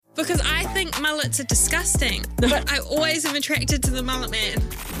Because I think mullets are disgusting, but I always am attracted to the mullet man.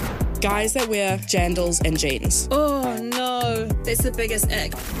 Guys that wear jandals and jeans. Oh no, that's the biggest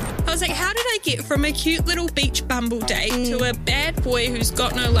ick. I was like, how did I get from a cute little beach bumble date to a bad boy who's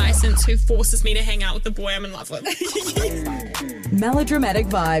got no license who forces me to hang out with the boy I'm in love with? Melodramatic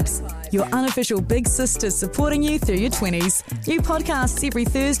Vibes, your unofficial big sister supporting you through your 20s. New podcasts every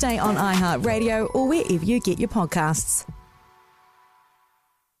Thursday on iHeartRadio or wherever you get your podcasts.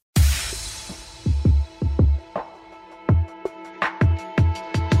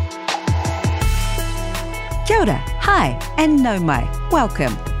 Kia ora, hi, and nau mai.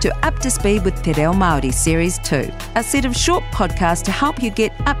 Welcome to Up to Speed with Te Reo Māori Series 2, a set of short podcasts to help you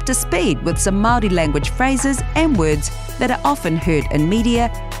get up to speed with some Māori language phrases and words that are often heard in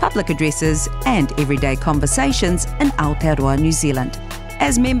media, public addresses and everyday conversations in Aotearoa, New Zealand.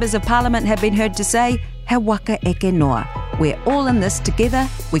 As members of Parliament have been heard to say, he waka eke noa. We're all in this together,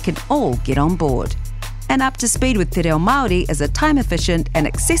 we can all get on board. And Up to Speed with Te Reo Māori is a time-efficient and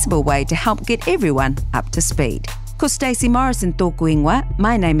accessible way to help get everyone up to speed. Ko Stacey Morrison tōku ingoa,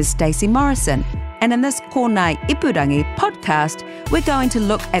 my name is Stacey Morrison, and in this Kōnai Ipurangi podcast, we're going to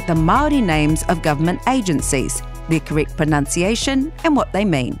look at the Māori names of government agencies, their correct pronunciation and what they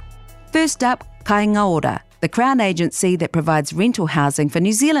mean. First up, Kāinga Ora, the Crown agency that provides rental housing for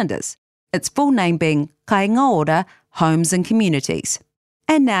New Zealanders. Its full name being Kāinga Ora Homes and Communities.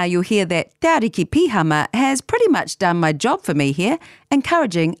 And now you'll hear that Te Ariki Pihama has pretty much done my job for me here,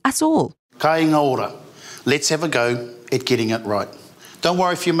 encouraging us all. Kāinga ora. Let's have a go at getting it right. Don't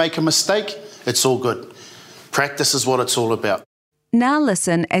worry if you make a mistake, it's all good. Practice is what it's all about. Now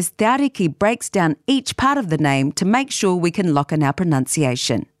listen as Te Ariki breaks down each part of the name to make sure we can lock in our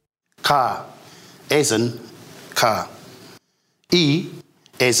pronunciation. Ka, as in car. I,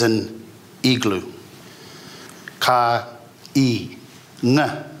 as in igloo. Ka, I.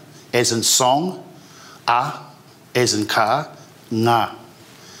 Ngā, as in song. A, as in car. Ngā.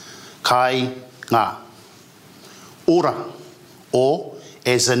 Kai, ngā. Ora, o,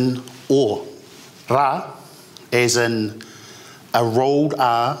 as in or. Ra, as in a rolled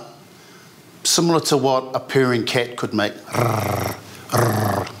R, similar to what a purring cat could make. Rrr,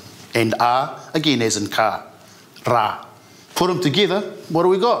 rrr. And R, again as in car. Ra. Put them together, what do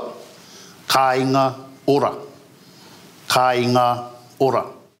we got? Kāinga ora. Kāinga ora.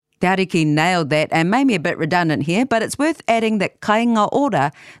 Te Ariki nailed that and made me a bit redundant here, but it's worth adding that kāinga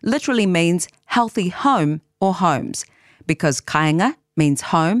ora literally means healthy home or homes, because kāinga means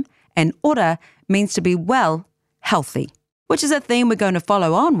home and ora means to be well, healthy, which is a theme we're going to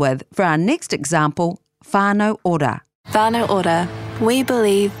follow on with for our next example, whānau ora. Whānau ora, we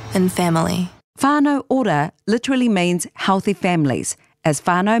believe in family. Whānau ora literally means healthy families, as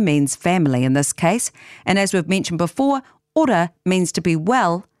whānau means family in this case, and as we've mentioned before, ora means to be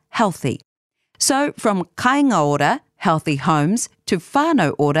well, healthy. So from kāinga ora, healthy homes, to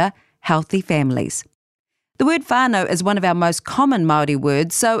whānau ora, healthy families. The word whānau is one of our most common Māori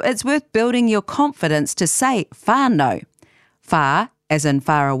words, so it's worth building your confidence to say whānau. Whā, as in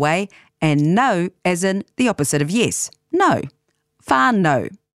far away, and no, as in the opposite of yes, no. Whānau.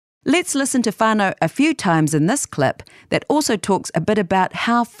 Let's listen to whānau a few times in this clip that also talks a bit about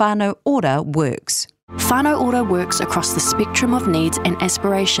how whānau ora works. Whānau ora works across the spectrum of needs and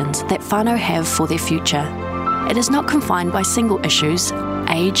aspirations that whānau have for their future. It is not confined by single issues,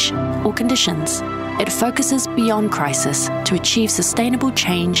 age, or conditions. It focuses beyond crisis to achieve sustainable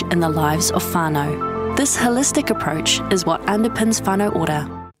change in the lives of whānau. This holistic approach is what underpins whānau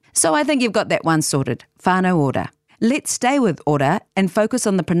ora. So I think you've got that one sorted, whānau ora. Let's stay with ora and focus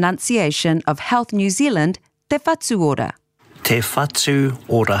on the pronunciation of Health New Zealand, te whatu ora. Te whatu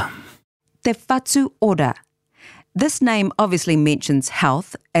ora. Te whatu ora. This name obviously mentions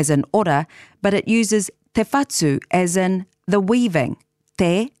health as in ora, but it uses te whatu as in the weaving.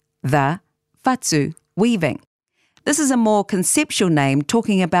 Te, the, whatu, weaving. This is a more conceptual name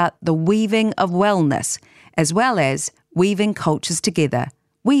talking about the weaving of wellness, as well as weaving cultures together,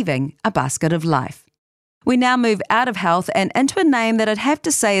 weaving a basket of life. We now move out of health and into a name that I'd have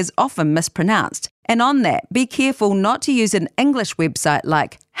to say is often mispronounced. And on that, be careful not to use an English website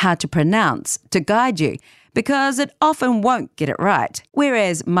like How to Pronounce to guide you, because it often won't get it right.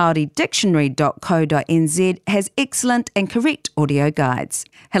 Whereas MāoriDictionary.co.nz has excellent and correct audio guides.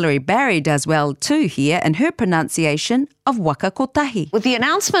 Hilary Barry does well too here in her pronunciation of Waka Kotahi. With the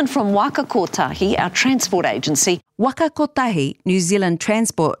announcement from Waka Kotahi, our transport agency. Waka Kotahi, New Zealand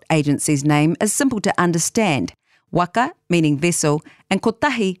Transport Agency's name, is simple to understand. Waka meaning vessel and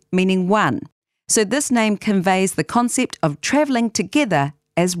Kotahi meaning one. So this name conveys the concept of travelling together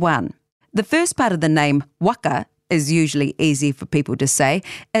as one. The first part of the name, waka, is usually easy for people to say.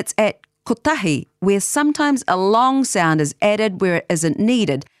 It's at kotahi, where sometimes a long sound is added where it isn't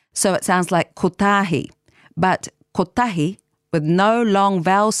needed, so it sounds like kotahi. But kotahi, with no long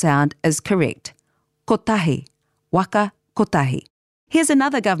vowel sound, is correct. Kotahi, waka kotahi. Here's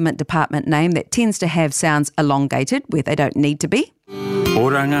another government department name that tends to have sounds elongated where they don't need to be.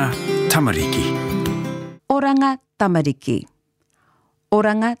 Oranga tamariki. Oranga tamariki.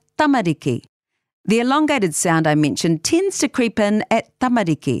 Oranga tamariki. The elongated sound I mentioned tends to creep in at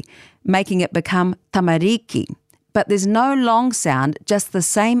tamariki, making it become tamariki. But there's no long sound, just the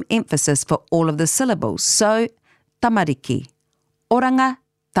same emphasis for all of the syllables. So, tamariki. Oranga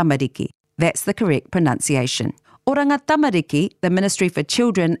tamariki. That's the correct pronunciation. Oranga Tamariki, the Ministry for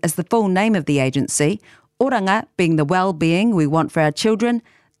Children, is the full name of the agency. Oranga being the well-being we want for our children,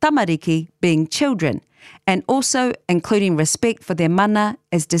 Tamariki being children, and also including respect for their mana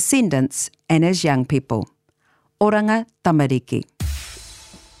as descendants and as young people. Oranga Tamariki.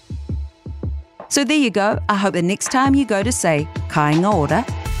 So there you go. I hope the next time you go to say kāinga ora,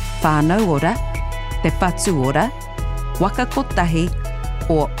 whānau ora, te whatu ora, waka kotahi,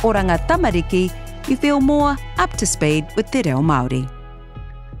 or oranga tamariki, you feel more up to speed with Te Reo Māori.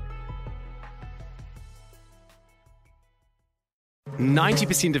 –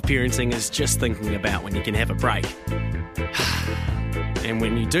 90% of parenting is just thinking about when you can have a break. And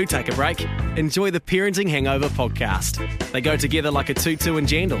when you do take a break, enjoy the Parenting Hangover podcast. They go together like a tutu and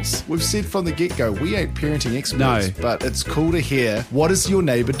jandals. We've said from the get-go, we ain't parenting experts, but it's cool to hear, what is your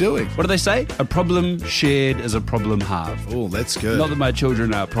neighbour doing? What do they say? A problem shared is a problem halved. Oh, that's good. Not that my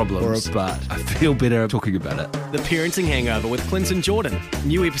children are problems, but I feel better talking about it. The Parenting Hangover with Clinton Jordan.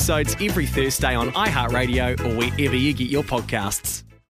 New episodes every Thursday on iHeartRadio or wherever you get your podcasts.